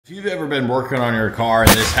If you've ever been working on your car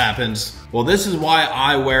and this happens, well, this is why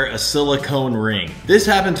I wear a silicone ring. This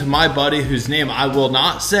happened to my buddy whose name I will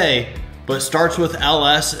not say, but starts with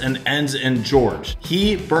LS and ends in George.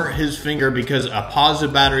 He burnt his finger because a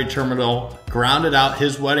positive battery terminal grounded out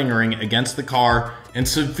his wedding ring against the car and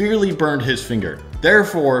severely burned his finger.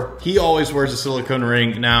 Therefore, he always wears a silicone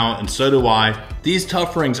ring now, and so do I. These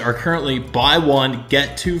Tuff Rings are currently buy one,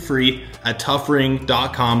 get two free at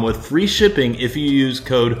tuffring.com with free shipping if you use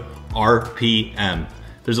code RPM.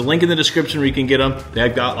 There's a link in the description where you can get them.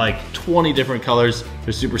 They've got like 20 different colors.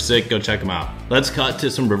 They're super sick, go check them out. Let's cut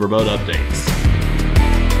to some riverboat updates.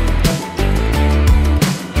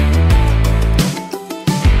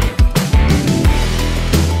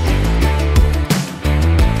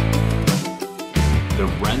 The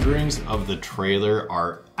renderings of the trailer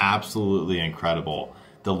are absolutely incredible.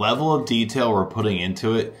 The level of detail we're putting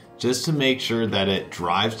into it just to make sure that it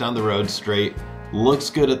drives down the road straight,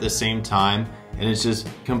 looks good at the same time, and it's just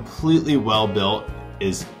completely well built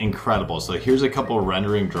is incredible. So here's a couple of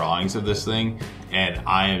rendering drawings of this thing, and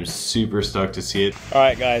I am super stoked to see it. All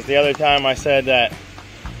right guys, the other time I said that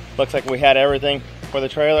looks like we had everything for the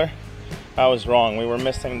trailer, I was wrong. We were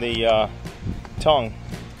missing the tongue.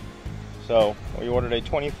 So we ordered a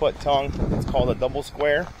 20-foot tongue. It's called a double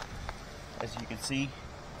square. As you can see,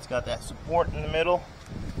 it's got that support in the middle.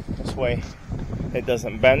 This way it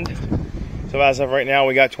doesn't bend. So as of right now,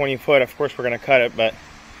 we got 20 foot. Of course, we're gonna cut it, but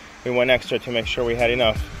we went extra to make sure we had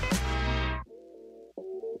enough.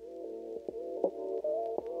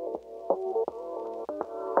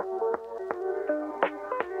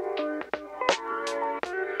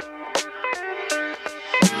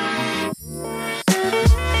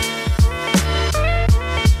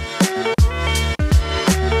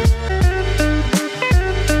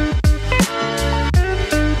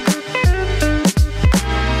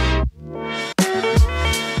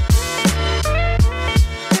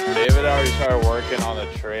 Started working on the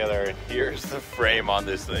trailer, and here's the frame on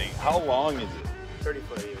this thing. How long is it? 30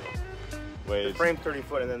 foot even. Wait, the frame's 30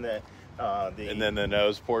 foot, and then and then the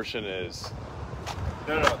nose portion is.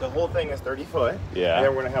 No, the whole thing is 30 foot. Yeah. And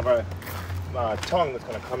then we're gonna have a tongue that's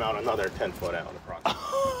gonna come out another 10 foot out of the front.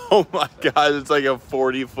 Oh my God! It's like a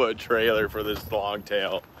 40-foot trailer for this long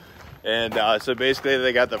tail, and so basically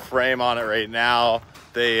they got the frame on it right now.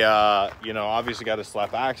 They, you know, obviously got to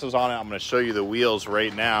slap axles on it. I'm going to show you the wheels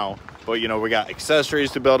right now. But, you know, we got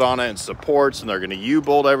accessories to build on it and supports, and they're going to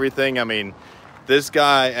U-bolt everything. I mean, this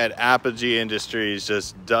guy at Apogee Industries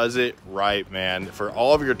just does it right, man. For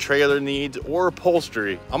all of your trailer needs or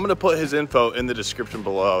upholstery, I'm going to put his info in the description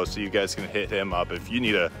below so you guys can hit him up. If you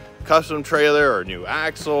need a custom trailer or a new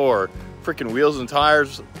axle or freaking wheels and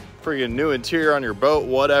tires, freaking new interior on your boat,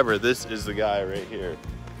 whatever, this is the guy right here.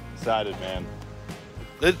 Excited, man.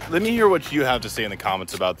 Let me hear what you have to say in the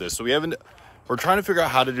comments about this. So we're trying to figure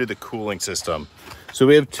out how to do the cooling system. So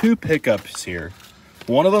we have two pickups here.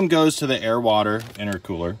 One of them goes to the air-water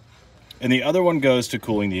intercooler, and the other one goes to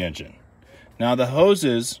cooling the engine. Now the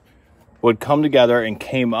hoses would come together and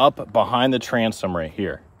came up behind the transom right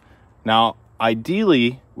here. Now,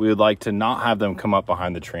 ideally, we would like to not have them come up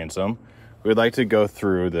behind the transom. We would like to go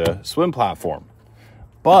through the swim platform.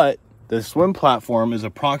 But the swim platform is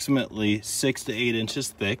approximately 6 to 8 inches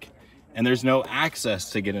thick, and there's no access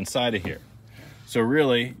to get inside of here. So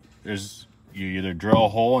really, you either drill a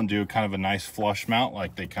hole and do kind of a nice flush mount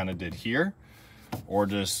like they kind of did here, or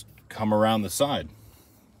just come around the side.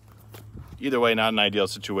 Either way, not an ideal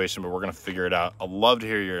situation, but we're gonna figure it out. I'd love to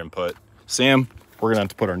hear your input. Sam, we're gonna have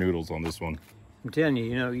to put our noodles on this one. I'm telling you,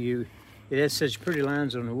 you know, it has such pretty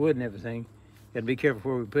lines on the wood and everything. Gotta be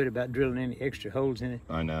careful where we put it about drilling any extra holes in it.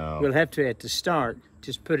 I know. We'll have to, at the start,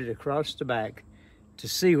 just put it across the back to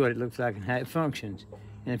see what it looks like and how it functions.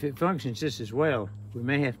 And if it functions just as well, we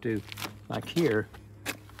may have to, like here,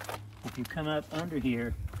 if you come up under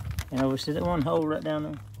here, and over, see that one hole right down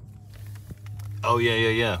there? Oh,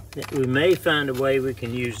 yeah. We may find a way we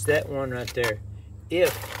can use that one right there.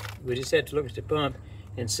 If we just have to look at the pump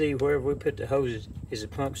and see wherever we put the hoses, is the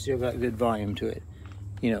pump still got good volume to it?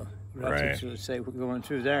 You know. Right. So let's say we're going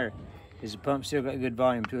through there. Is the pump still got good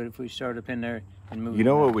volume to it if we start up in there and move? You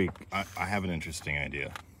know what I have an interesting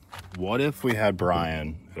idea. What if we had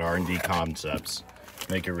Brian at R&D Concepts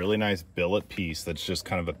make a really nice billet piece that's just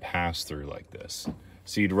kind of a pass through like this?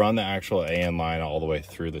 So you'd run the actual AN line all the way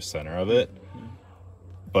through the center of it,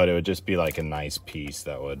 but it would just be like a nice piece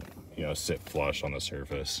that would, you know, sit flush on the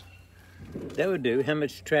surface. That would do. How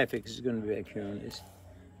much traffic is going to be back here on this?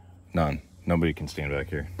 None. Nobody can stand back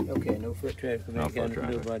here. Okay, no foot traffic. No foot traffic.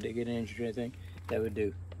 Nobody to get injured or anything. That would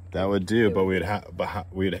do. That would do, but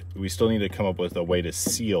we still need to come up with a way to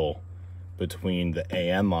seal between the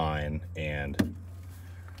AN line and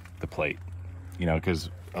the plate, you know, because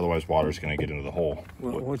otherwise water's going to get into the hole.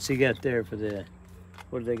 What's he got there for the,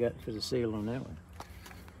 what do they got for the seal on that one?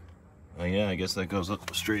 Oh yeah, I guess that goes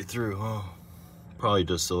up straight through, huh? Probably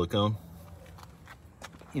just silicone.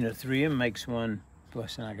 You know, 3M makes one, well,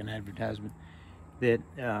 it's not like an advertisement, that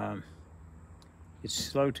it's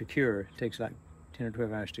slow to cure. It takes like 10 or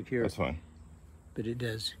 12 hours to cure. That's fine. But it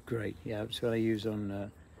does great. Yeah, that's what I use on a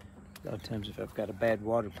lot of times if I've got a bad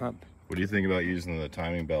water pump. What do you think about using the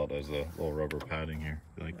timing belt as a little rubber padding here?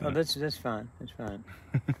 You like that? Oh, that's fine. That's fine.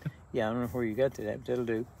 Yeah, I don't know where you got to that, but that'll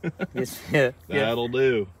do. Yes, yeah. That'll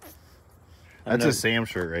do. That's a Sam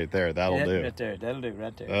shirt right there. That'll do. Right there. That'll do.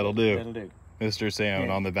 Right there. That'll do. That'll do. Mr. Sam,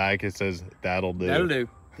 Yeah. on the back it says, that'll do. That'll do.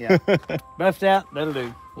 Yeah. Buffed out. That'll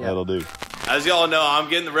do. Yeah. That'll do. As y'all know, I'm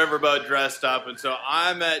getting the riverboat dressed up, and so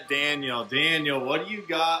I met Daniel. Daniel, what do you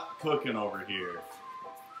got cooking over here?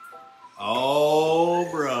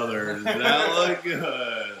 Oh, brother, does that look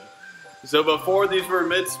good? So before, these were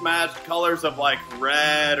mismatched colors of like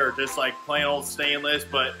red or just like plain old stainless,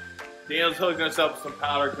 but Daniel's hooking us up with some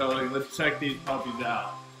powder coating. Let's check these puppies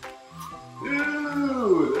out.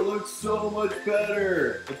 Dude, it looks so much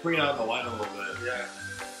better. Let's bring it out in the light a little bit. Yeah.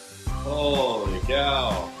 Holy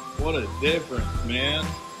cow. What a difference, man.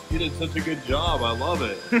 You did such a good job. I love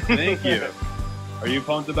it. Thank you. Are you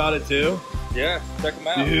pumped about it too? Yeah, check them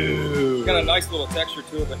out. Dude. It's got a nice little texture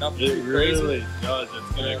to it, but nothing It too crazy. really does.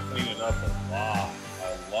 It's going to clean it up a lot.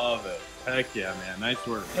 I love it. Heck yeah, man. Nice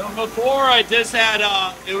work. So before I just had,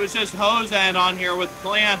 it was just hose end on here with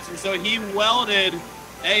clamps, and so he welded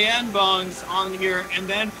AN bungs on here and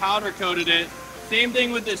then powder coated it. Same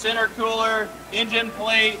thing with this intercooler, engine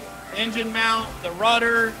plate, engine mount, the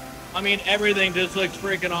rudder. I mean, everything just looks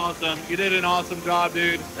freaking awesome. You did an awesome job,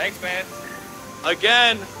 dude. Thanks, man.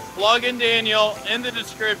 Again, plug in Daniel in the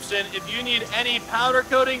description if you need any powder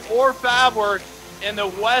coating or fab work in the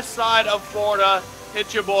west side of Florida.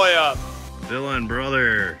 Hit your boy up. Dillon,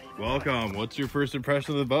 brother, welcome. What's your first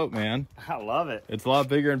impression of the boat, man? I love it. It's a lot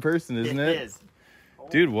bigger in person, isn't it? It is.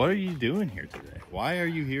 Dude, what are you doing here today? Why are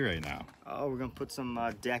you here right now? Oh, we're gonna put some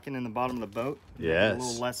decking in the bottom of the boat. Yes. A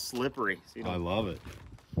little less slippery. So you I don't... love it.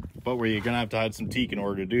 But were you going to have to add some teak in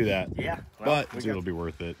order to do that? Yeah. Well, But it'll be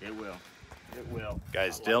worth it. It will. It will.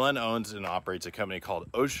 Guys, Dillon owns and operates a company called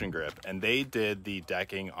Ocean Grip, and they did the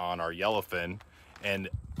decking on our Yellowfin. And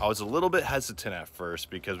I was a little bit hesitant at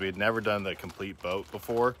first because we had never done the complete boat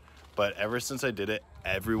before, but ever since I did it,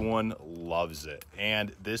 everyone loves it.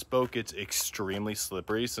 And this boat gets extremely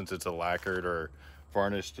slippery since it's a lacquered or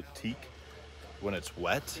varnished teak when it's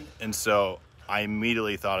wet. And so I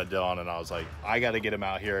immediately thought of Dillon, and I was like, I got to get him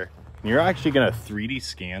out here. You're actually going to 3D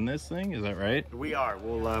scan this thing, is that right? We are.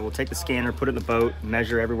 We'll take the scanner, put it in the boat,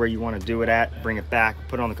 measure everywhere you want to do it at, bring it back,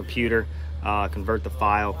 put it on the computer, convert the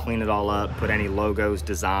file, clean it all up, put any logos,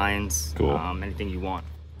 designs, Cool. Anything you want.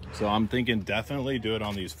 So I'm thinking definitely do it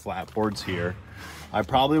on these flat boards here. I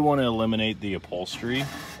probably want to eliminate the upholstery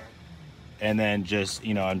and then just,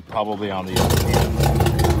 you know, and probably on the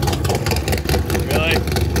Really?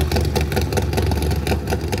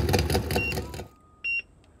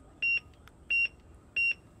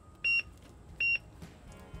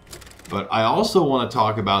 But I also want to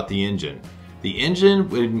talk about the engine. The engine,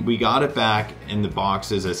 when we got it back in the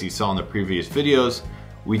boxes, as you saw in the previous videos,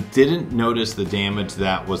 we didn't notice the damage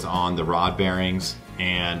that was on the rod bearings,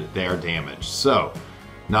 and they're damaged. So,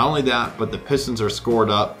 not only that, but the pistons are scored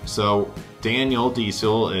up. So Daniel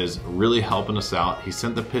Diesel is really helping us out. He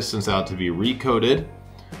sent the pistons out to be recoated.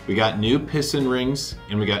 We got new piston rings,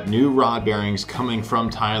 and we got new rod bearings coming from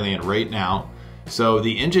Thailand right now. So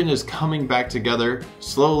the engine is coming back together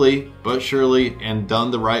slowly but surely and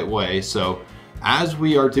done the right way. So as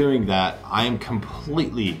we are doing that, I am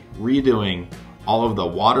completely redoing all of the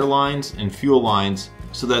water lines and fuel lines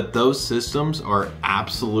so that those systems are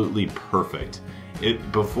absolutely perfect.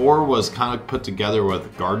 It before was kind of put together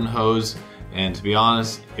with garden hose, and to be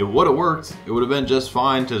honest, it would have worked. It would have been just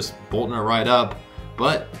fine just bolting it right up,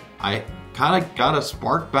 but I kind of got a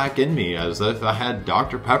spark back in me as if I had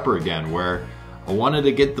Dr. Pepper again, where I wanted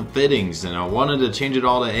to get the fittings and I wanted to change it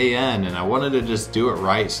all to AN, and I wanted to just do it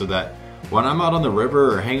right so that when I'm out on the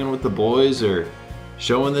river or hanging with the boys or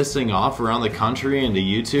showing this thing off around the country and to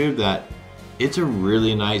YouTube, that it's a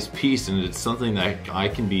really nice piece and it's something that I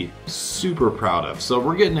can be super proud of. So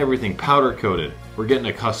we're getting everything powder coated. We're getting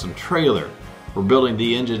a custom trailer. We're building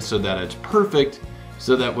the engine so that it's perfect,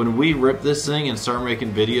 so that when we rip this thing and start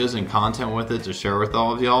making videos and content with it to share with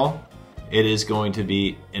all of y'all, it is going to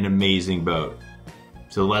be an amazing boat.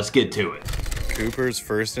 So let's get to it. Cooper's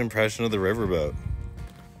first impression of the riverboat.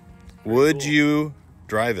 Would you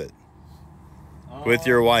drive it? with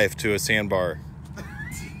your wife to a sandbar.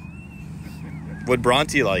 Would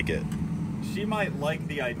Bronte like it? She might like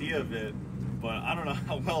the idea of it, but I don't know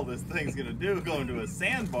how well this thing's gonna do going to a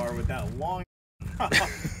sandbar with that long.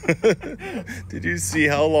 Did you see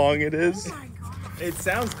how long it is? Oh my God. It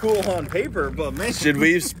sounds cool on paper, but man.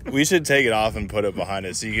 We should take it off and put it behind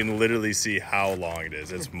it so you can literally see how long it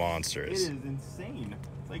is. It's monstrous. It is insane.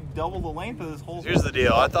 It's like double the length of this whole. Here's the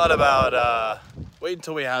deal. I thought about wait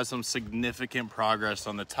until we have some significant progress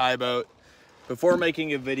on the Thai boat before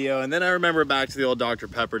making a video, and then I remember back to the old Dr.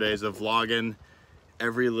 Pepper days of vlogging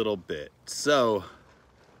every little bit. So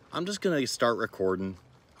I'm just gonna start recording.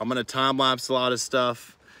 I'm gonna time lapse a lot of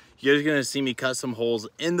stuff. You guys are gonna see me cut some holes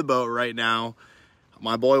in the boat right now.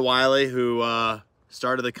 My boy Wiley, who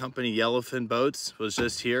started the company Yellowfin Boats, was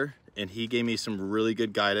just here, and he gave me some really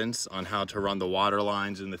good guidance on how to run the water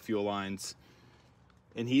lines and the fuel lines.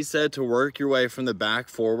 And he said to work your way from the back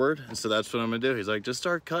forward, and so that's what I'm gonna do. He's like, just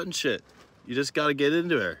start cutting shit. You just gotta get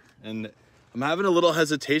into it. And I'm having a little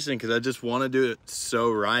hesitation because I just wanna do it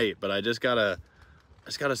so right, but I just gotta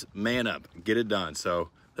man up, get it done. So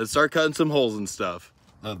let's start cutting some holes and stuff.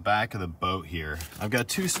 The back of the boat here, I've got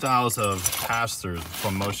two styles of pass-throughs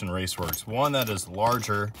from Motion Raceworks. One that is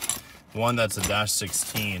larger, one that's a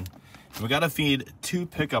 -16. And we gotta feed two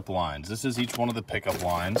pickup lines. This is each one of the pickup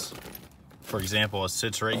lines. For example, it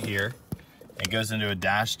sits right here. It goes into a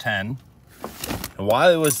 -10. And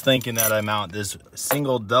Wiley was thinking that I mount this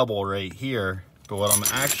single double right here, but what I'm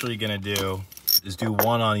actually gonna do is do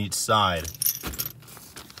one on each side.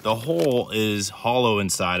 The hole is hollow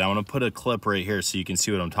inside. I want to put a clip right here so you can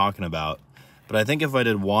see what I'm talking about. But I think if I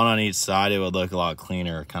did one on each side, it would look a lot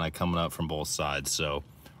cleaner, kind of coming up from both sides. So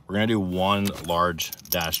we're gonna do one large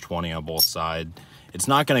 -20 on both sides. It's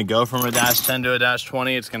not gonna go from a -10 to a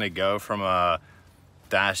 -20. It's gonna go from a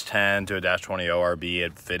 -10 to a -20 ORB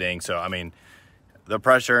at fitting. So, I mean, the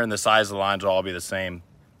pressure and the size of the lines will all be the same.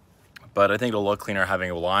 But I think it'll look cleaner having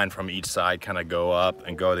a line from each side kind of go up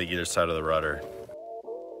and go to either side of the rudder.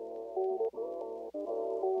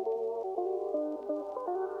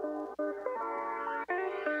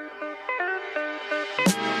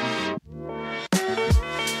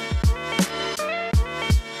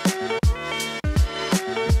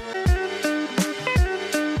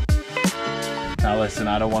 Now listen,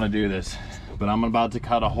 I don't want to do this, but I'm about to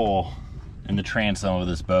cut a hole in the transom of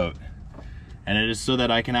this boat. And it is so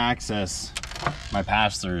that I can access my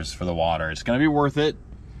pass-throughs for the water. It's gonna be worth it.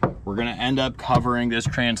 We're gonna end up covering this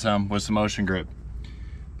transom with some ocean grip.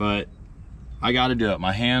 But I gotta do it.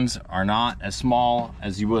 My hands are not as small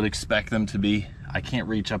as you would expect them to be. I can't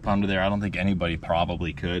reach up under there. I don't think anybody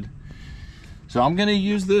probably could. So I'm gonna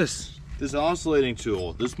use this oscillating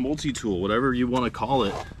tool, this multi-tool, whatever you wanna call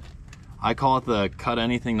it. I call it the Cut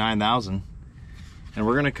Anything 9000. And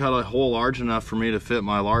we're gonna cut a hole large enough for me to fit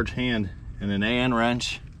my large hand and an AN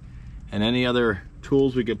wrench and any other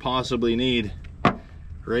tools we could possibly need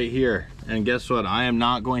right here. And guess what? I am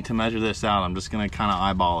not going to measure this out. I'm just gonna kind of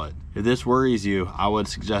eyeball it. If this worries you, I would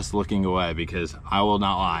suggest looking away because I will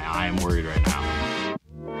not lie, I am worried right now.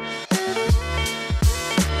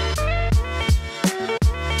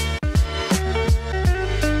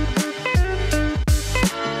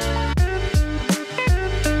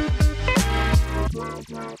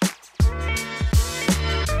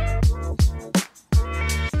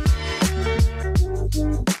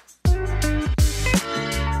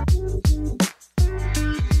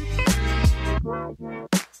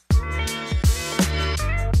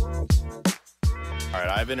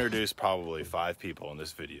 I've introduced probably 5 people in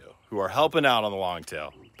this video who are helping out on the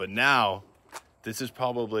longtail, but now this is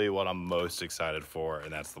probably what I'm most excited for,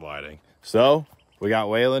 and that's the lighting. So we got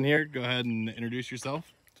Waylon here. Go ahead and introduce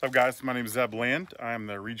yourself. What's up, guys? My name is Zeb Land. I'm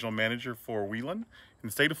the regional manager for Wheelan in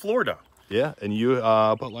the state of Florida. Yeah, and you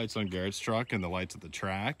put lights on Garrett's truck and the lights at the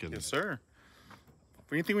track. And yes, sir.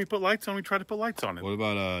 Anything we put lights on, we try to put lights on it. What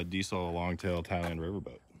about a diesel longtail Thailand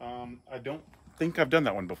riverboat? I don't think I've done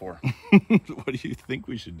that one before. What do you think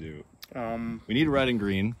we should do? We need red and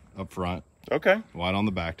green up front. Okay. White on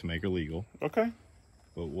the back to make her legal. Okay.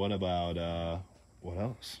 But what about, what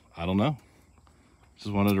else? I don't know.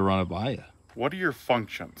 Just wanted to run it by you. What are your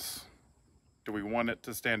functions? Do we want it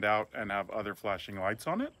to stand out and have other flashing lights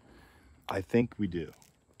on it? I think we do.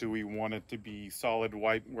 Do we want it to be solid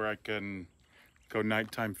white where I can go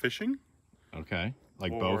nighttime fishing? Okay.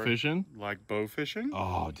 Like bow fishing? Like bow fishing.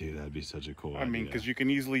 Oh, dude, that'd be such a cool idea. I mean, because you can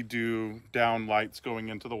easily do down lights going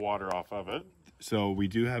into the water off of it. So we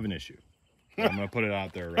do have an issue. I'm going to put it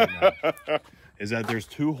out there right now. Is that there's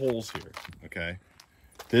 2 holes here, okay?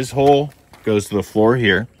 This hole goes to the floor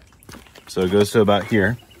here. So it goes to about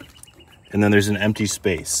here. And then there's an empty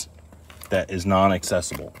space. that is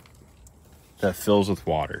non-accessible, that fills with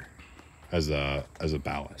water as a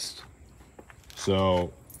ballast.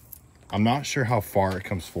 So I'm not sure how far it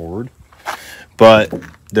comes forward, but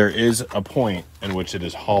there is a point in which it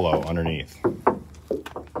is hollow underneath.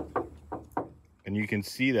 And you can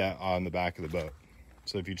see that on the back of the boat.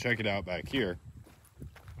 So if you check it out back here,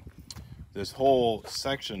 this whole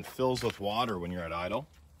section fills with water when you're at idle,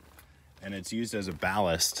 and it's used as a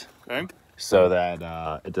ballast. Okay. So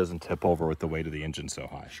that it doesn't tip over with the weight of the engine so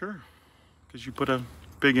high. Sure. Because you put a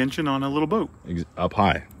big engine on a little boat. Up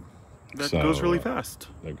high. That goes really fast.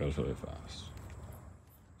 That goes really fast.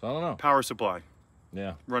 So I don't know. Power supply.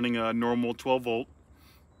 Yeah. Running a normal 12 volt.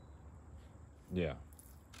 Yeah.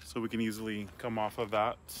 So we can easily come off of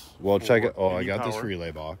that. Well, check it. Oh, I any got this power.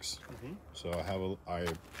 relay box. So I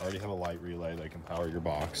already have a light relay that can power your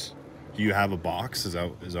box. Do you have a box? Is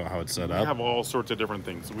that how it's set We up? have all sorts of different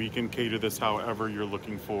things. We can cater this however you're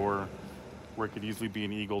looking for, where it could easily be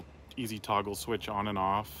an easy toggle switch on and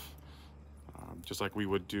off, just like we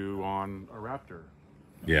would do on a Raptor.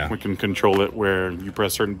 Yeah. We can control it where you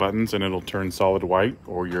press certain buttons and it'll turn solid white,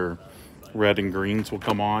 or your red and greens will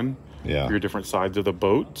come on. Yeah. Your different sides of the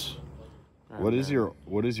boat. What is your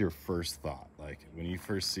first thought? Like when you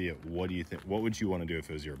first see it, what do you think? What would you want to do if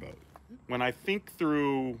it was your boat? When I think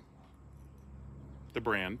through the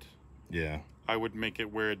brand, Yeah. I would make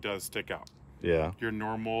it where it does stick out. Yeah. Your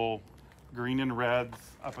normal green and reds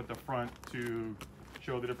up at the front to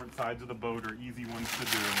show the different sides of the boat are easy ones to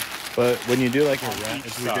do. But when you do like a On red, each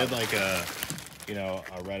if we side. did like a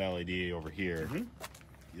red LED over here,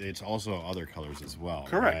 it's also other colors as well.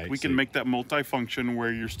 Correct. Right? We So can make that multi-function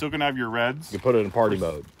where you're still gonna have your reds. you put it in party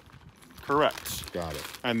mode. Correct. Got it.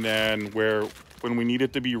 And then when we need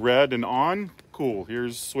it to be red and on, cool,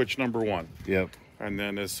 here's switch number 1. Yep. And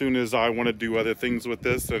then as soon as I want to do other things with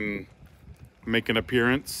this and make an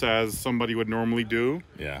appearance as somebody would normally do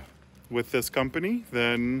Yeah. with this company,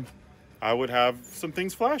 then I would have some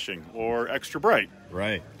things flashing or extra bright,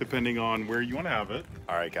 Right. depending on where you want to have it.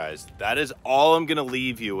 All right, guys, that is all I'm gonna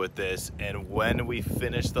leave you with this. And when we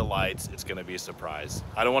finish the lights, it's gonna be a surprise.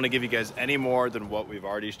 I don't want to give you guys any more than what we've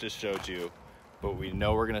already just showed you, but we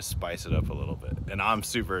know we're gonna spice it up a little bit. And I'm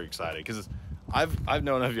super excited because I've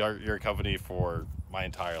known of your company for my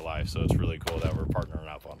entire life, so it's really cool that we're partnering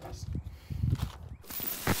up on this.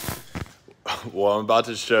 What I'm about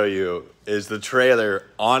to show you is the trailer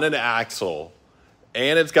on an axle,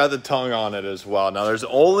 and it's got the tongue on it as well. Now there's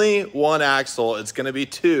only one axle, it's gonna be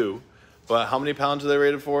 2, but how many pounds are they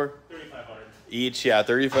rated for? 3,500. Each, yeah,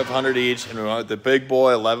 3,500 each, and we want the big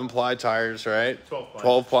boy 11 ply tires, right? 12 ply.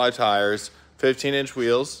 12 ply tires, 15-inch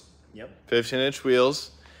wheels. Yep. 15-inch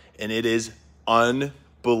wheels, and it is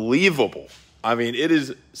unbelievable. I mean, it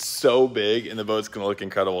is so big, and the boat's gonna look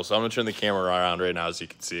incredible. So I'm gonna turn the camera around right now so you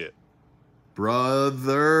can see it.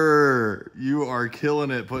 Brother, you are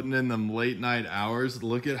killing it putting in them late night hours.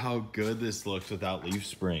 Look at how good this looks without leaf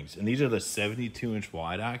springs. And these are the 72-inch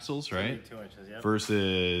wide axles, right? 2 inches, yeah.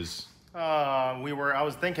 Versus, I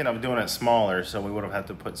was thinking of doing it smaller, so we would have had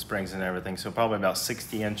to put springs and everything. So probably about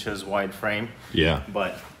 60 inches wide frame. yeah.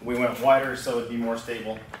 But we went wider so it'd be more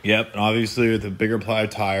stable. Yep, and obviously with the bigger ply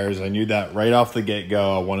tires, I knew that right off the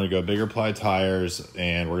get-go. I wanted to go bigger ply tires,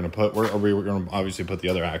 and we're gonna obviously put the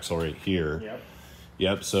other axle right here. Yep.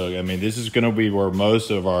 Yep, so I mean, this is gonna be where most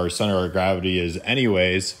of our center of gravity is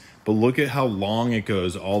anyways, but look at how long it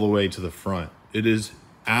goes all the way to the front. It is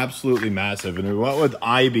absolutely massive, and we went with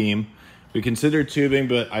I-beam. We considered tubing,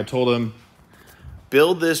 but I told him,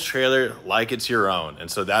 build this trailer like it's your own, and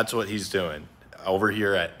so that's what he's doing over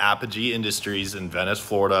here at Apogee Industries in Venice,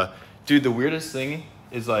 Florida. Dude, the weirdest thing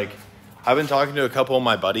is, like, I've been talking to a couple of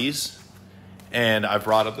my buddies, and I've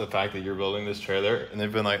brought up the fact that you're building this trailer, and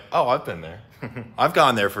they've been like, oh, I've been there. I've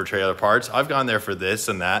gone there for trailer parts. I've gone there for this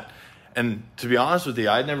and that. And to be honest with you,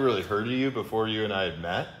 I'd never really heard of you before you and I had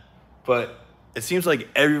met, but it seems like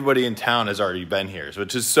everybody in town has already been here,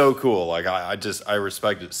 which is so cool. Like, I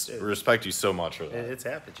respect you so much for that. It's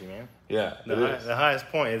Apogee, man. Yeah, The highest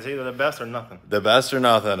point. It's either the best or nothing. the best or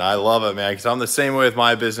nothing. I love it, man, because I'm the same way with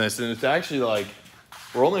my business, and it's actually like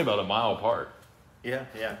we're only about a mile apart. Yeah,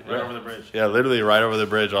 right over the bridge. Yeah, literally right over the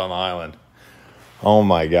bridge on the island. Oh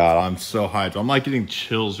my God, I'm so hyped. I'm like getting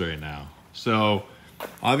chills right now. So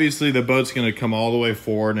obviously the boat's gonna come all the way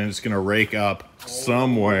forward and it's gonna rake up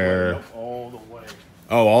somewhere. All the way.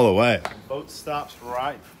 Oh, all the way. Boat stops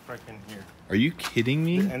right freaking here. Are you kidding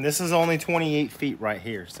me? And this is only 28 feet right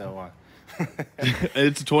here, so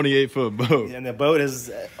It's a 28-foot boat. and the boat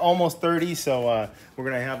is almost 30, so we're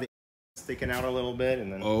gonna have the sticking out a little bit,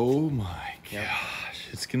 and then Oh my Yep. gosh.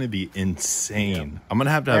 it's gonna be insane. I'm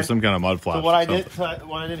gonna have to have some kind of mud flap. So what I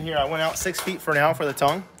did here, I went out 6 feet for now for the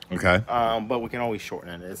tongue. Okay. But we can always shorten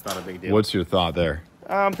it. It's not a big deal. What's your thought there?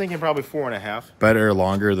 I'm thinking probably 4.5. Better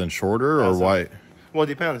longer than shorter, or what? Well, it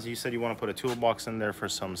depends. You said you want to put a toolbox in there for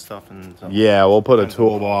some stuff and some. Yeah, we'll put a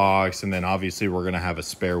toolbox, and then obviously we're gonna have a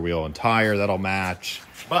spare wheel and tire that'll match.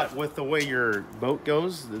 But with the way your boat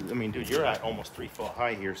goes, I mean, dude, you're at almost 3 foot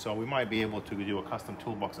high here, so we might be able to do a custom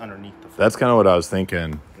toolbox underneath the. That's kind of what I was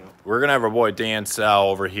thinking. Yeah. We're gonna have our boy Dan Sell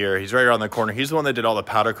over here. He's right around the corner. He's the one that did all the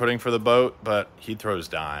powder coating for the boat, but he throws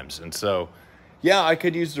dimes, and so. Yeah, I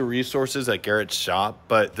could use the resources at Garrett's shop,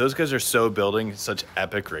 but those guys are so building such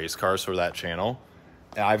epic race cars for that channel.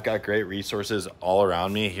 And I've got great resources all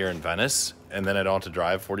around me here in Venice, and then I don't have to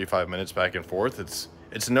drive 45 minutes back and forth.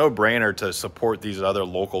 It's a no-brainer to support these other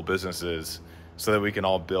local businesses so that we can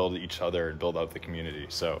all build each other and build up the community.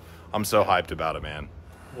 So I'm so hyped about it, man.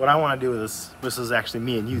 What I want to do is, this is actually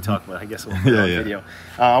me and you talking about, I guess we'll put it on video.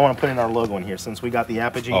 I want to put in our logo in here since we got the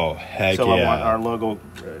Apogee. Oh, heck so yeah. I want our logo.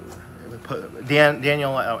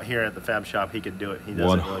 Daniel out here at the Fab Shop, he could do it. He does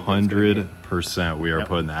 100%. We are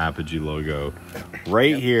putting the Apogee logo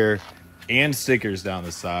right here and stickers down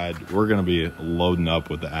the side. We're going to be loading up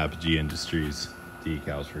with the Apogee Industries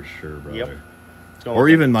decals for sure, brother. Yep. Or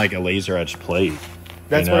even like a laser etched plate.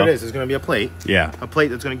 That's what it is. It's going to be a plate. Yeah. A plate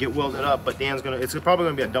that's going to get welded up, but Dan's going to, it's probably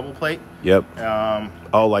going to be a double plate. Yep.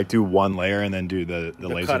 Oh, like do one layer and then do the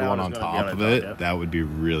lasered one on top of it? Yep. That would be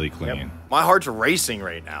really clean. Yep. My heart's racing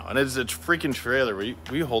right now, and it's a freaking trailer. Will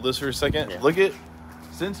you hold this for a second? Yeah. Look at,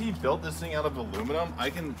 since he built this thing out of aluminum, I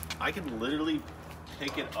can literally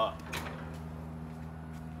pick it up.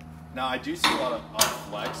 Now, I do see a lot of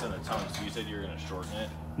flex in the tongue, so you said you were going to shorten it?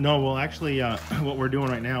 No, well, actually, what we're doing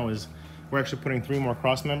right now is we're actually putting 3 more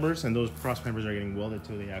cross members, and those cross members are getting welded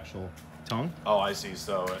to the actual tongue. Oh, I see.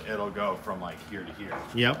 So it'll go from like here to here.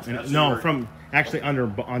 Yep. And no, from actually on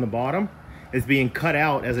the bottom, it's being cut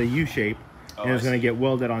out as a U shape, and it's going to get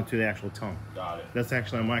welded onto the actual tongue. Got it. That's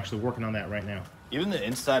actually, I'm actually working on that right now. Even the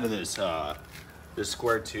inside of this this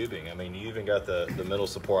square tubing. I mean, you even got the middle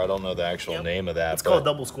support. I don't know the actual name of that. It's called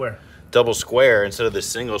double square. Double square instead of the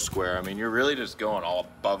single square. I mean, you're really just going all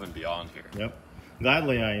above and beyond here. Yep.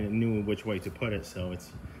 Gladly, I knew which way to put it, so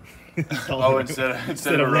it's.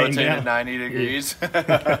 instead of rotating 90 degrees.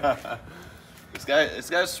 This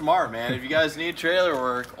guy's smart, man. If you guys need trailer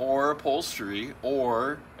work or upholstery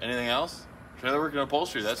or anything else, trailer work and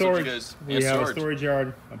upholstery. That's storage. What you guys. We have a storage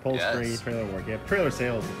yard, upholstery, trailer work. Yeah, trailer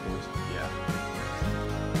sales, of course. Yeah.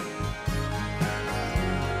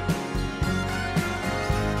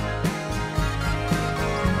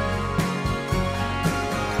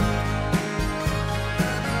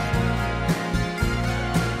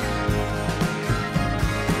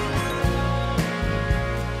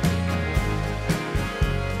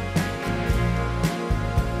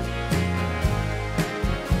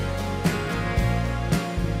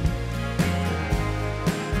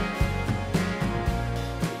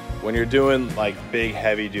 When you're doing like big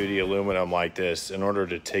heavy duty aluminum like this, in order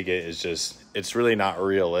to take it is just, it's really not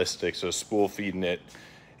realistic. So spool feeding it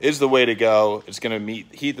is the way to go. It's going to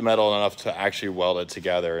heat the metal enough to actually weld it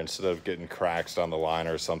together instead of getting cracks on the line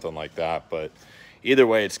or something like that. But either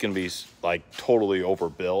way, it's going to be like totally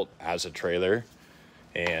overbuilt as a trailer.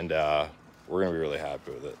 And we're going to be really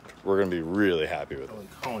happy with it. We're going to be really happy with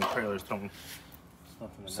it. Calling trailers don't.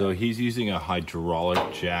 So he's using a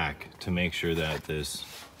hydraulic jack to make sure that this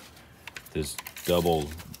double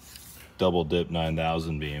dip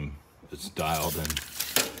 9000 beam is dialed in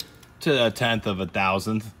to 1/10 of a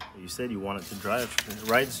thousandth. You said you want it to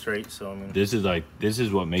ride straight, so I mean. This is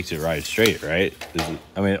what makes it ride straight, right?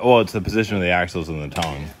 It's the position of the axles and the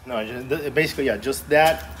tongue. No, basically, yeah, just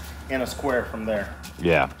that and a square from there.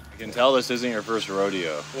 Yeah. You can tell this isn't your first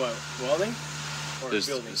rodeo. What, welding? Or just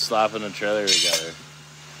building? slapping a trailer together.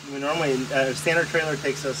 I mean, normally a standard trailer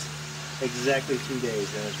takes us exactly 2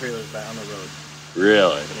 days, and the trailer's back on the road.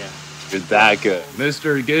 Really? Yeah. It's that good.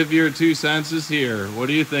 Mister, give your 2 cents here. What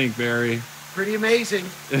do you think, Barry? Pretty amazing.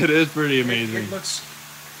 It is pretty amazing. It looks,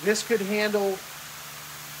 this could handle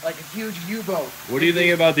like a huge U-boat. What do you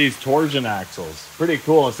think about these torsion axles? Pretty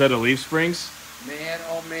cool instead of leaf springs. Man,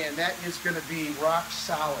 oh man, that is going to be rock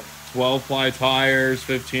solid. 12-ply tires,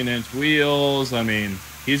 15-inch wheels. I mean,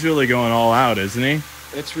 he's really going all out, isn't he?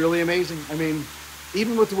 It's really amazing. I mean,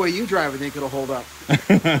 even with the way you drive, I think it'll hold up.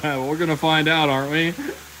 We're going to find out, aren't we?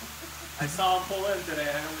 I saw him pull in today.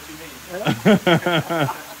 I know what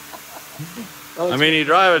you mean. I mean, you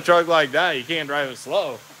drive a truck like that, you can't drive it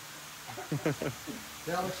slow.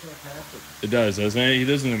 That looks fantastic. It does, doesn't it? He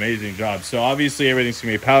does an amazing job. So obviously everything's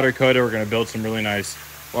going to be powder coated. We're going to build some really nice,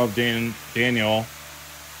 well, Daniel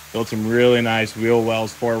Built some really nice wheel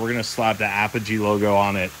wells for it. We're gonna slap the Apogee logo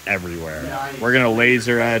on it everywhere. Nice. We're gonna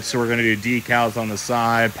laser etch, so we're gonna do decals on the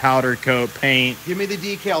side, powder coat, paint. Give me the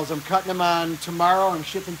decals. I'm cutting them on tomorrow and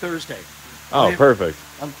shipping Thursday. Oh, perfect.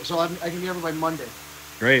 So I can be over by Monday.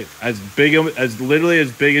 Great. As literally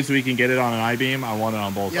as big as we can get it on an I-beam. I want it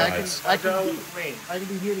on both sides. I can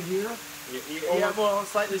be here to here. Yeah, well,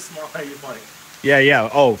 slightly smaller, you might. Yeah.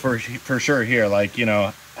 Oh, for sure here, like, you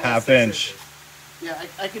know, half inch. Yeah,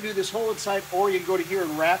 I can do this whole inside, or you can go to here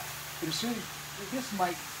and wrap. But as soon as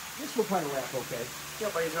this will kind of wrap okay.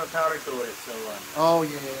 Yeah, but he's gonna powder coat it, so. Oh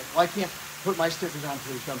yeah. Well, I can't put my stickers on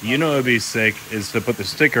until he's done. You know what would be sick is to put the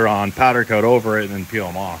sticker on, powder coat over it, and then peel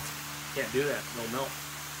them off. Can't do that. They'll melt.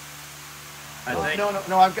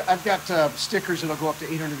 No. I've got stickers that'll go up to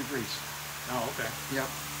 800 degrees. Oh, okay. Yep.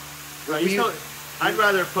 Well, I'd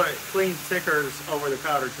rather put clean stickers over the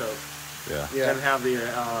powder coat than have the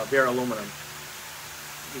bare aluminum.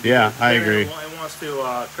 Yeah, I agree. It wants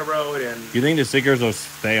to corrode and. You think the stickers will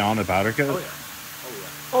stay on the powder coat? Oh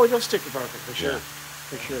yeah. Oh, they'll stick the powder coat for sure. Yeah.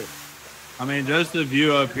 For sure. I mean, just the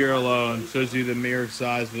view up here alone shows you the mere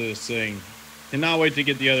size of this thing. Cannot wait to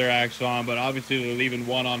get the other axle on, but obviously we're leaving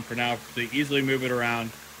one on for now to easily move it around.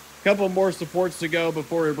 A couple more supports to go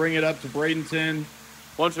before we bring it up to Bradenton.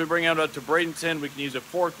 Once we bring it up to Bradenton, we can use a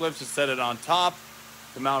forklift to set it on top,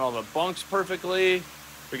 to mount all the bunks perfectly.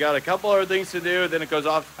 We got a couple other things to do, then it goes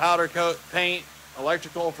off to powder coat, paint,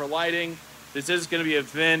 electrical for lighting. This is going to be a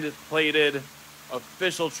VIN-plated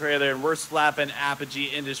official trailer, and we're slapping Apogee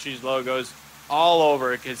Industries logos all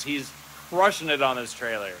over it because he's crushing it on this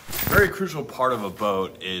trailer. A very crucial part of a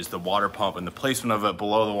boat is the water pump and the placement of it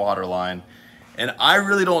below the water line. And I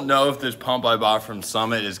really don't know if this pump I bought from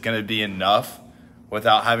Summit is going to be enough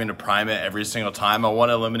without having to prime it every single time. I want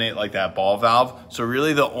to eliminate like that ball valve. So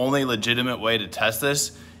really the only legitimate way to test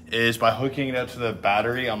this is by hooking it up to the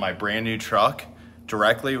battery on my brand new truck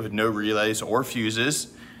directly with no relays or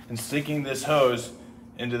fuses and sticking this hose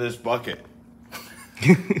into this bucket.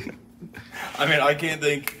 I mean, I can't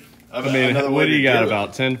think of another way. What do you got, it.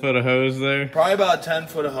 about 10 foot of hose there? Probably about 10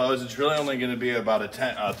 foot of hose. It's really only going to be about a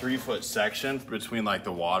 3-foot section between like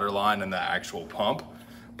the water line and the actual pump.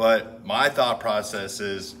 But my thought process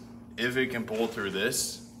is if it can pull through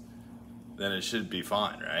this, then it should be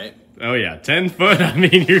fine, right? Oh yeah, 10 foot. I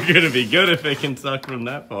mean, you're going to be good if it can suck from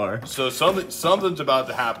that far. So something's about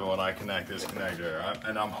to happen when I connect this connector,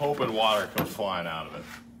 and I'm hoping water comes flying out of it.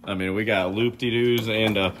 I mean, we got loop-de-doos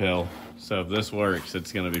and uphill. So if this works,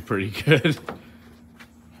 it's going to be pretty good.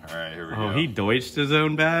 All right, here we go. Oh, he deutscht his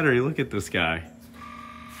own battery. Look at this guy.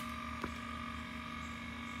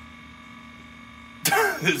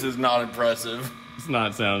 This is not impressive. It's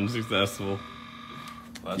not sounding successful.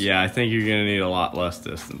 Yeah, I think you're going to need a lot less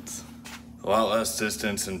distance. A lot less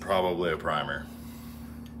distance and probably a primer.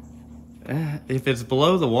 If it's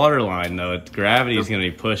below the water line, though, gravity's going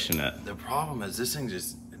to be pushing it. The problem is this thing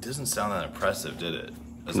just, it doesn't sound that impressive, did it?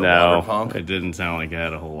 As a No, water pump? it didn't sound like it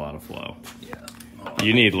had a whole lot of flow. Yeah.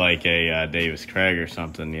 You need like a Davis Craig or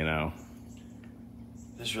something, you know.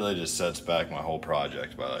 This really just sets back my whole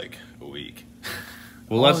project by like a week.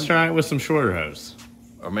 Well, let's try it with some shorter hose.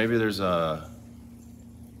 Or maybe there's a,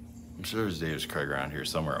 I'm sure there's Davis Craig around here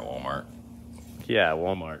somewhere at Walmart. Yeah,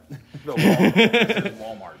 Walmart.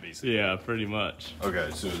 Walmart, basically. Yeah, pretty much. Okay,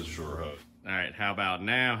 so it's a short hose. All right, how about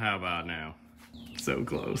now? How about now? So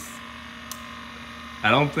close.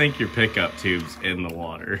 I don't think your pickup tube's in the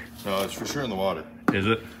water. No, it's for sure in the water. Is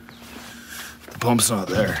it? The pump's not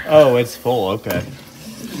there. Oh, it's full. Okay.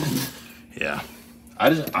 Yeah.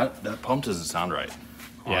 That pump doesn't sound right,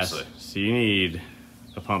 honestly. Yes. So you need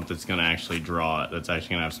a pump that's going to actually draw it. That's actually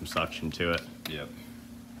going to have some suction to it. Yep.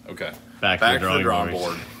 Okay. Back to the drawing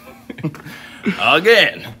board.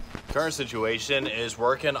 Again. Current situation is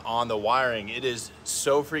working on the wiring. It is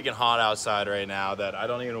so freaking hot outside right now that I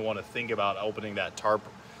don't even want to think about opening that tarp.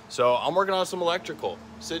 So I'm working on some electrical.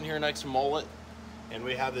 Sitting here next to Mullet, and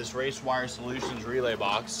we have this Race Wire Solutions relay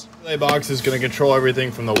box. Relay box is going to control everything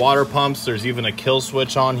from the water pumps. There's even a kill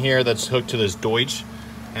switch on here that's hooked to this Deutsch.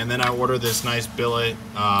 And then I ordered this nice billet,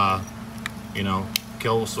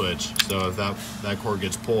 kill switch. So if that cord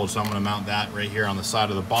gets pulled, so I'm going to mount that right here on the side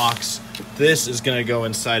of the box. This is going to go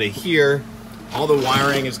inside of here. All the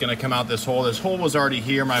wiring is going to come out this hole. This hole was already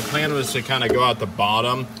here. My plan was to kind of go out the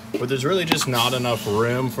bottom, but there's really just not enough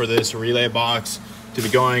room for this relay box to be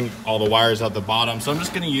going all the wires out the bottom. So I'm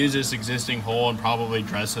just going to use this existing hole and probably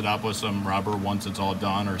dress it up with some rubber once it's all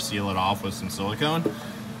done, or seal it off with some silicone.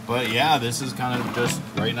 But yeah, this is kind of just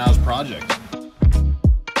right now's project.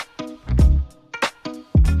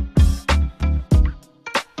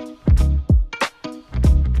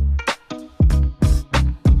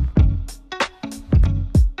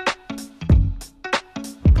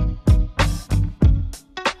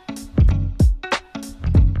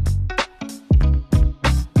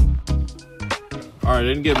 right,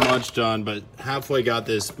 I didn't get much done, but halfway got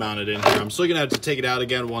this mounted in here. I'm still gonna have to take it out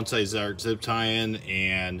again once I start zip tying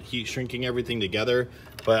and heat shrinking everything together.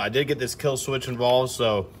 But I did get this kill switch involved,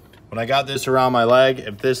 so when I got this around my leg,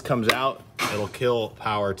 if this comes out, it'll kill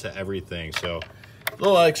power to everything. So a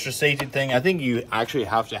little extra safety thing. I think you actually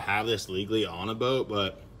have to have this legally on a boat,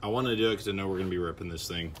 but I want to do it because I know we're gonna be ripping this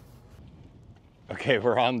thing. Okay,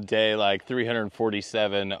 we're on day like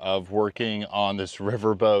 347 of working on this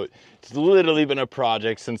riverboat. It's literally been a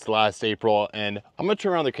project since last April, and I'm gonna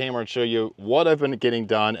turn around the camera and show you what I've been getting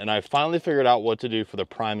done, and I finally figured out what to do for the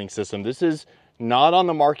priming system. This is not on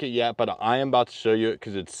the market yet, but I am about to show you it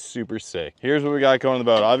because it's super sick. Here's what we got going on the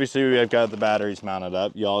boat. Obviously, we've got the batteries mounted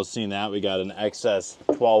up. Y'all have seen that. We got an XS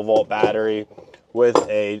 12-volt battery with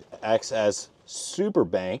a XS Super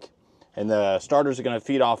Bank. And the starters are gonna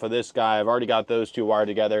feed off of this guy. I've already got those two wired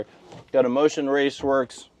together. Got a Motion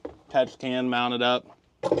Raceworks catch can mounted up.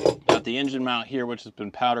 Got the engine mount here, which has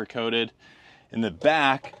been powder coated. In the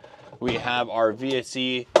back, we have our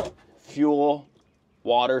VSE fuel,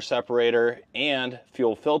 water separator, and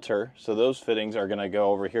fuel filter. So those fittings are gonna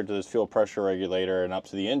go over here to this fuel pressure regulator and up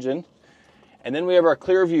to the engine. And then we have our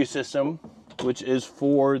Clearview system, which is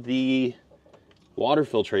for the water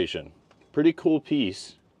filtration. Pretty cool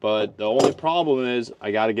piece. But the only problem is I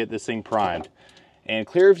got to get this thing primed. And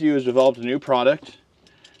Clearview has developed a new product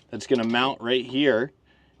that's going to mount right here.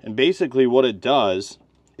 And basically what it does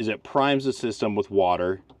is it primes the system with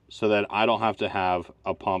water so that I don't have to have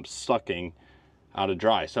a pump sucking out of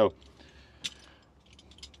dry. So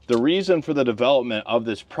the reason for the development of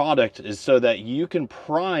this product is so that you can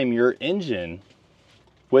prime your engine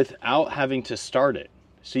without having to start it.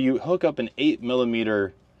 So you hook up an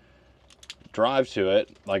 8mm drive to it,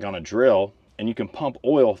 like on a drill, and you can pump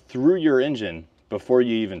oil through your engine before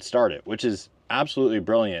you even start it, which is absolutely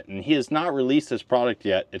brilliant. And he has not released this product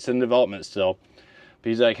yet. It's in development still. But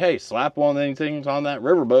he's like, hey, slap one of these things on that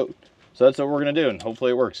riverboat. So that's what we're gonna do, and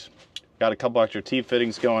hopefully it works. Got a couple extra T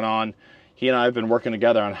fittings going on. He and I have been working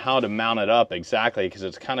together on how to mount it up exactly, because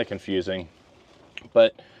it's kind of confusing.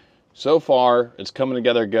 But so far, it's coming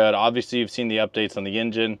together good. Obviously, you've seen the updates on the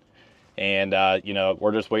engine. And, you know,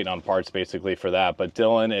 we're just waiting on parts basically for that. But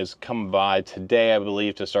Dillon is coming by today, I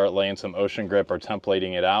believe, to start laying some ocean grip or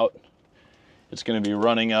templating it out. It's going to be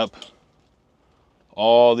running up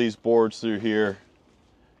all these boards through here.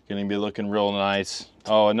 Going to be looking real nice.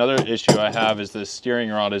 Oh, another issue I have is this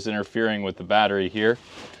steering rod is interfering with the battery here.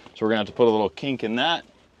 So we're going to have to put a little kink in that.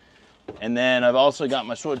 And then I've also got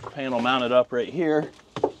my switch panel mounted up right here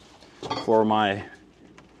for my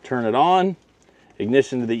turn it on.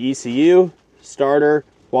 Ignition to the ECU, starter,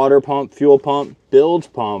 water pump, fuel pump,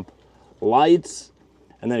 bilge pump, lights,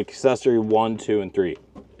 and then accessory 1, 2, and 3.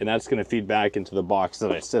 And that's gonna feed back into the box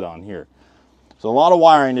that I sit on here. So a lot of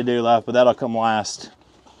wiring to do left, but that'll come last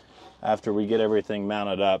after we get everything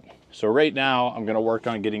mounted up. So right now, I'm gonna work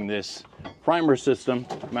on getting this primer system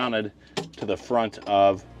mounted to the front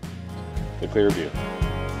of the Clearview.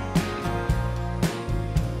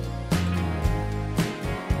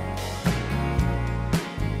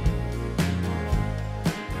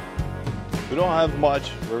 We don't have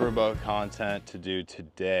much riverboat content to do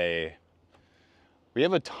today. We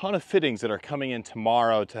have a ton of fittings that are coming in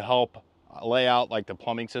tomorrow to help lay out like the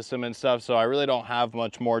plumbing system and stuff, so I really don't have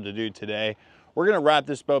much more to do today. We're gonna wrap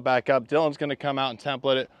this boat back up. Dillon's gonna come out and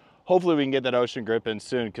template it. Hopefully we can get that ocean grip in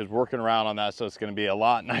soon, because working around on that, so it's gonna be a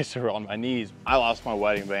lot nicer on my knees. I lost my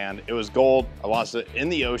wedding band. It was gold. I lost it in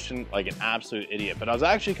the ocean like an absolute idiot, but I was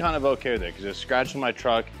actually kind of okay with it because it was scratching my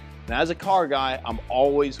truck. And as a car guy, I'm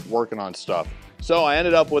always working on stuff. So I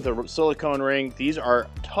ended up with a silicone ring. These are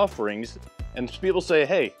Tuff Rings. And people say,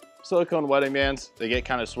 hey, silicone wedding bands, they get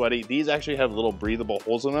kind of sweaty. These actually have little breathable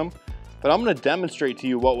holes in them. But I'm gonna demonstrate to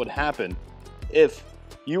you what would happen if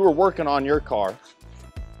you were working on your car,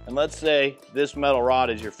 and let's say this metal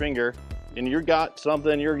rod is your finger, and you got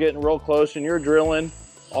something, you're getting real close and you're drilling,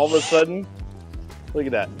 all of a sudden, look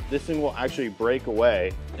at that. This thing will actually break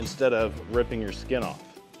away instead of ripping your skin off.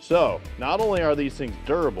 So, not only are these things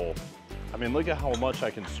durable, I mean, look at how much I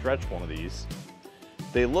can stretch one of these.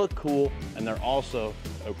 They look cool, and they're also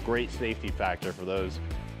a great safety factor for those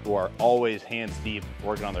who are always hands deep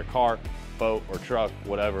working on their car, boat, or truck,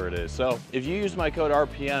 whatever it is. So if you use my code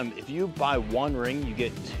RPM, if you buy one ring, you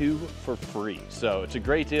get 2 for free. So it's a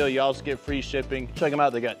great deal. You also get free shipping. Check them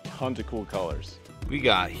out. They got tons of cool colors. We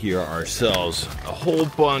got here ourselves a whole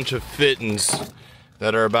bunch of fittings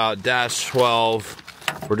that are about -12.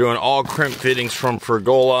 We're doing all crimp fittings from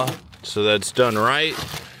Fergola, so that's done right.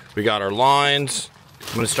 We got our lines.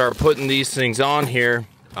 I'm gonna start putting these things on here.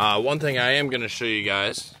 One thing I am gonna show you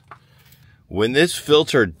guys, When this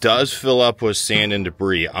filter does fill up with sand and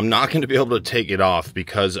debris, I'm not going to be able to take it off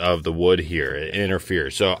because of the wood here. It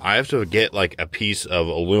interferes. So I have to get like a piece of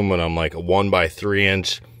aluminum, like a 1x3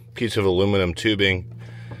 inch piece of aluminum tubing,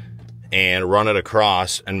 and run it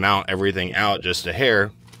across and mount everything out just a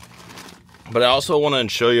hair. But I also want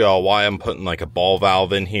to show you all why I'm putting like a ball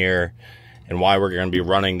valve in here and why we're going to be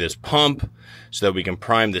running this pump so that we can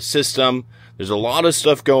prime the system. There's a lot of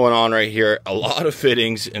stuff going on right here, a lot of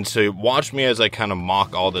fittings, and so watch me as I kind of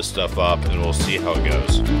mock all this stuff up and we'll see how it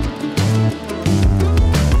goes.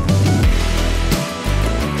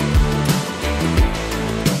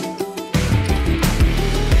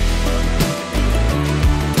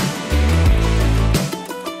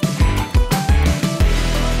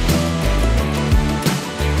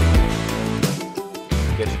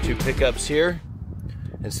 Get your two pickups here.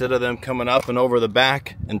 Instead of them coming up and over the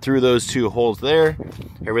back and through those two holes there,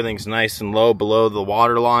 everything's nice and low below the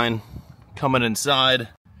water line. Coming inside,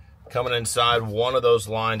 one of those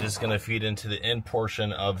lines is going to feed into the end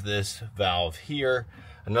portion of this valve here.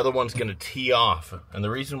 Another one's going to tee off. And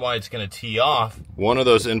the reason why it's going to tee off, one of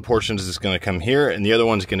those end portions is going to come here and the other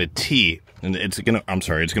one's going to tee. And it's going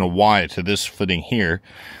to Y to this fitting here.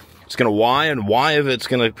 It's going to Y, and Y of it's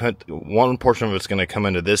going to put, one portion of it's going to come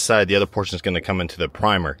into this side, the other portion is going to come into the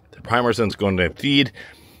primer. The primer then is going to feed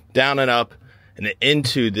down and up and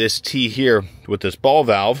into this T here with this ball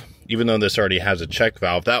valve, even though this already has a check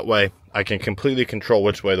valve. That way I can completely control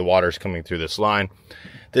which way the water is coming through this line.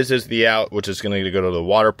 This is the out, which is going to go to the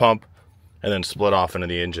water pump and then split off into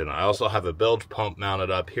the engine. I also have a bilge pump mounted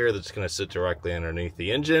up here that's going to sit directly underneath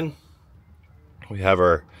the engine. We have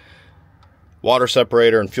our water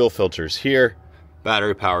separator and fuel filters here,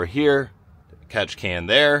 battery power here, catch can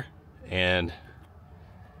there, and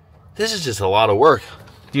this is just a lot of work.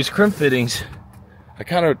 These crimp fittings, I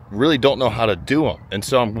kind of really don't know how to do them, and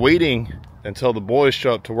so I'm waiting until the boys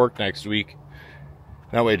show up to work next week.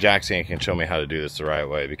 That way Jackson can show me how to do this the right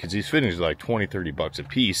way, because these fittings are like 20-30 bucks a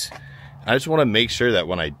piece. I just want to make sure that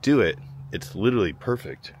when I do it, it's literally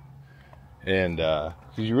perfect. And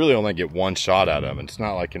you really only get one shot at them. It's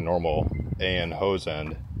not like a normal AN hose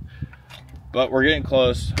end. But we're getting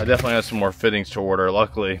close. I definitely have some more fittings to order.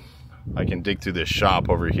 Luckily, I can dig through this shop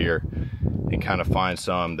over here and kind of find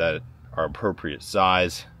some that are appropriate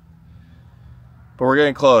size. But we're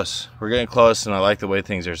getting close. We're getting close, and I like the way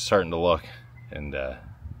things are starting to look. And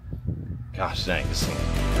gosh dang, this thing is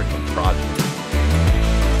a freaking project.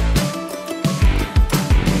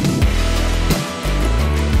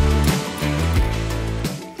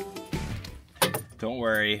 Don't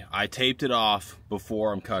worry, I taped it off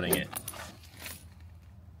before I'm cutting it.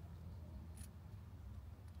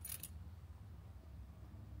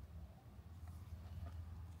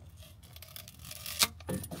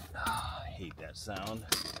 I hate that sound.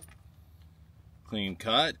 Clean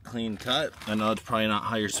cut, clean cut. I know it's probably not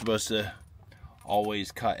how you're supposed to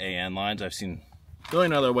always cut AN lines. I've seen a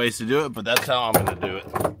million other ways to do it, but that's how I'm gonna do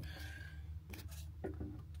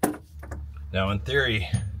it. Now in theory,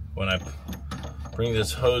 when I bring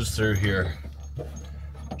this hose through here,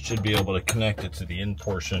 should be able to connect it to the end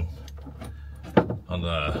portion on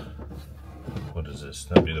the, what is this?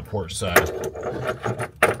 That'd be the port side.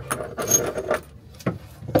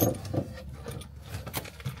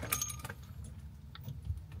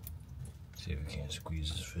 See if we can't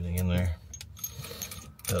squeeze this fitting in there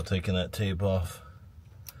without taking that tape off.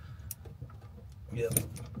 Yep,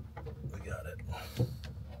 we got it.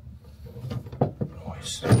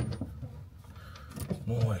 Nice.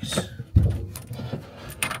 Nice.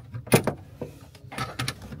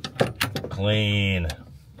 Clean.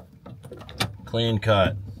 Clean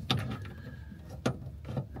cut.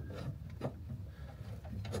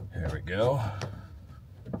 There we go.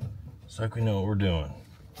 Looks like we know what we're doing.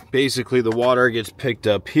 Basically, the water gets picked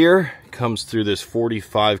up here, comes through this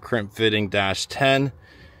 45 crimp fitting -10,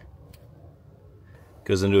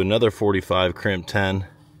 goes into another 45 crimp 10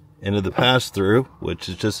 into the pass-through, which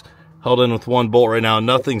is just held in with one bolt right now.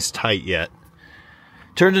 Nothing's tight yet.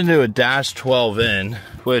 Turns into a -12 in,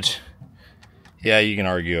 which, yeah, you can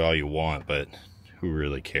argue all you want, but who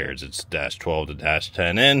really cares? It's -12 to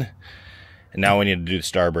 -10 in. And now we need to do the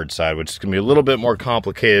starboard side, which is going to be a little bit more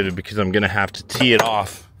complicated because I'm going to have to tee it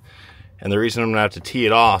off. And the reason I'm going to have to tee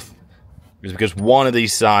it off is because one of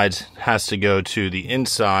these sides has to go to the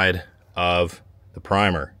inside of the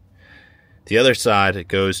primer. The other side, it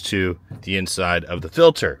goes to the inside of the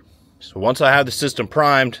filter. So once I have the system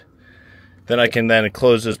primed, then I can then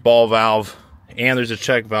close this ball valve, and there's a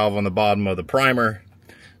check valve on the bottom of the primer.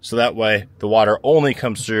 So that way the water only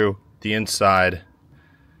comes through the inside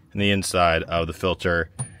and the inside of the filter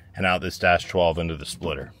and out this -12 into the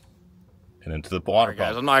splitter. and into the water Guys,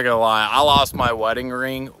 pump. I'm not gonna lie, I lost my wedding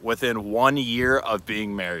ring within 1 year of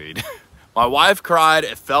being married. My wife cried,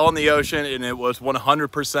 it fell in the ocean, and it was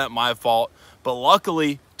 100% my fault. But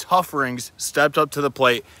luckily, Tuff Rings stepped up to the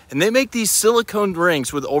plate, and they make these silicone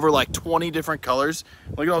rings with over like 20 different colors.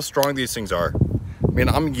 Look at how strong these things are. I mean,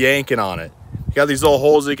 I'm yanking on it. You got these little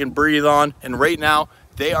holes that you can breathe on, and right now,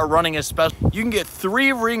 they are running a special. You can get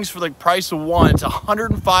 3 rings for the price of 1. It's a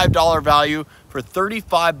 $105 value for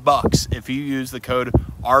 35 bucks if you use the code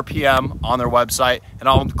RPM on their website, and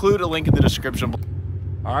I'll include a link in the description.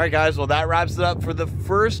 All right, guys, well, that wraps it up for the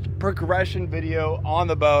first progression video on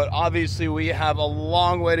the boat. Obviously, we have a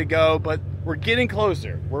long way to go, but we're getting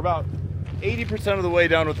closer. We're about 80% of the way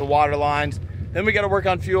done with the water lines. Then we got to work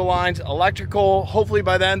on fuel lines, electrical. Hopefully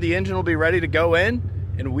by then the engine will be ready to go in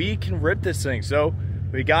and we can rip this thing. So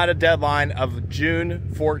we got a deadline of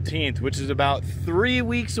June 14th, which is about 3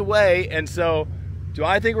 weeks away. And so do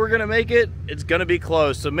I think we're going to make it? It's going to be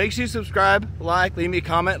close. So make sure you subscribe, like, leave me a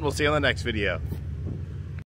comment, and we'll see you on the next video.